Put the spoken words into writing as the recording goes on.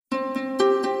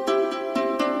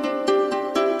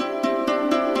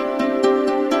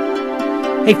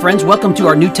Hey friends, welcome to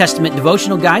our New Testament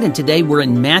devotional guide, and today we're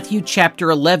in Matthew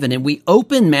chapter 11, and we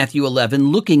open Matthew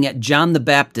 11 looking at John the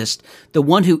Baptist, the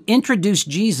one who introduced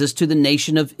Jesus to the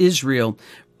nation of Israel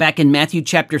back in Matthew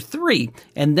chapter 3,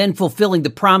 and then fulfilling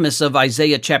the promise of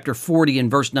Isaiah chapter 40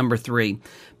 and verse number 3.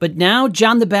 But now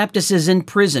John the Baptist is in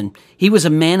prison. He was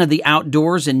a man of the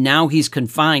outdoors, and now he's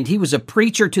confined. He was a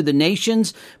preacher to the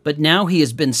nations, but now he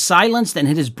has been silenced, and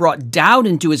it has brought doubt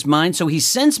into his mind. So he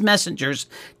sends messengers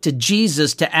to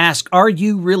Jesus to ask, "Are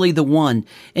you really the one?"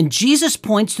 And Jesus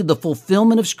points to the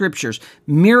fulfillment of scriptures.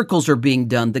 Miracles are being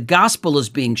done. The gospel is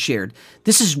being shared.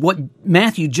 This is what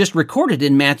Matthew just recorded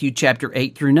in Matthew chapter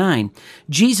 8 through 9.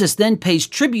 Jesus then pays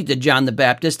tribute to John the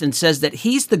Baptist and says that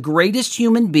he's the greatest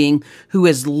human being who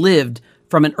has lived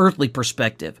from an earthly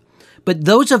perspective. But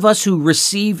those of us who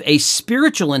receive a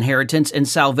spiritual inheritance and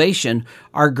salvation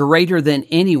are greater than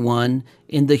anyone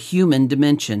in the human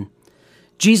dimension.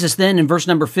 Jesus then, in verse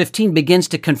number 15, begins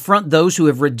to confront those who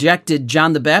have rejected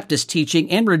John the Baptist's teaching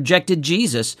and rejected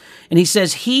Jesus. And he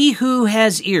says, "He who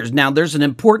has ears." Now, there's an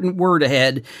important word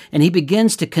ahead, and he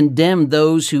begins to condemn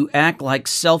those who act like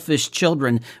selfish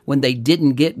children when they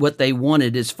didn't get what they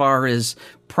wanted as far as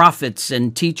prophets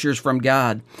and teachers from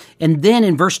God. And then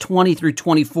in verse 20 through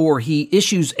 24, he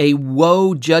issues a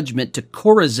woe judgment to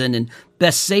Chorazin and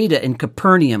Bethsaida and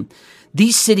Capernaum.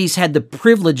 These cities had the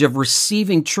privilege of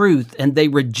receiving truth, and they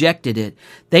rejected it.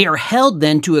 They are held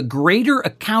then to a greater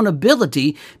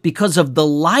accountability because of the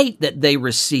light that they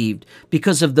received,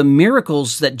 because of the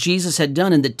miracles that Jesus had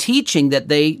done and the teaching that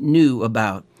they knew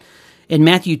about. In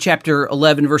Matthew chapter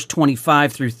 11, verse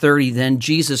 25 through 30, then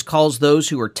Jesus calls those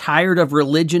who are tired of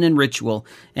religion and ritual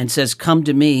and says, "Come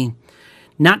to me."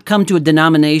 Not come to a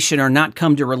denomination or not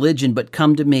come to religion, but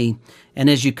come to me. And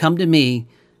as you come to me,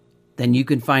 then you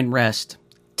can find rest.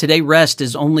 Today, rest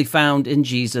is only found in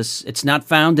Jesus. It's not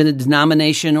found in a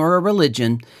denomination or a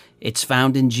religion. It's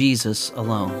found in Jesus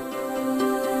alone.